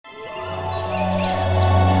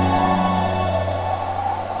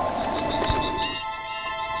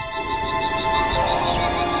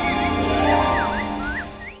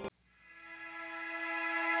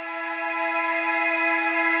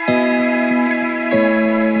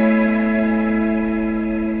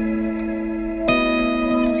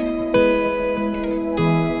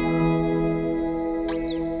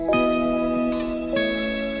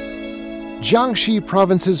Jiangxi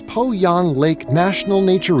Province's Poyang Lake National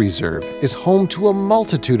Nature Reserve is home to a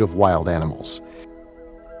multitude of wild animals.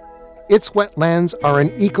 Its wetlands are an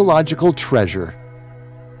ecological treasure.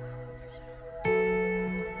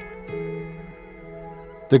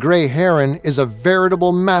 The gray heron is a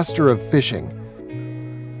veritable master of fishing.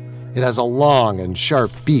 It has a long and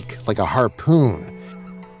sharp beak like a harpoon.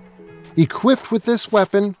 Equipped with this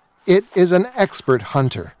weapon, it is an expert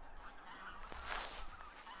hunter.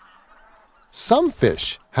 Some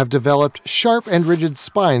fish have developed sharp and rigid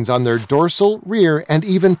spines on their dorsal, rear, and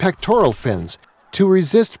even pectoral fins to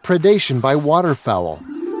resist predation by waterfowl.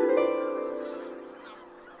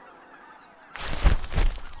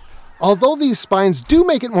 Although these spines do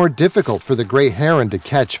make it more difficult for the gray heron to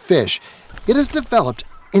catch fish, it has developed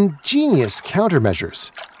ingenious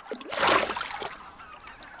countermeasures.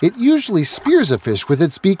 It usually spears a fish with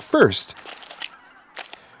its beak first.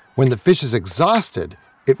 When the fish is exhausted,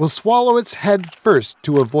 it will swallow its head first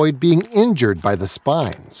to avoid being injured by the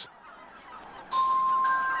spines.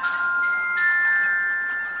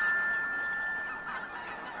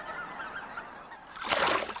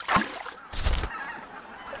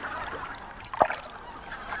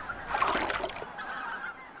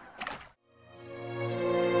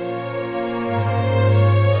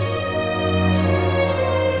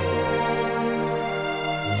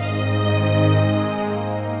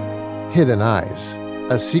 Hidden Eyes,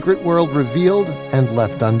 a secret world revealed and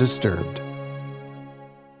left undisturbed.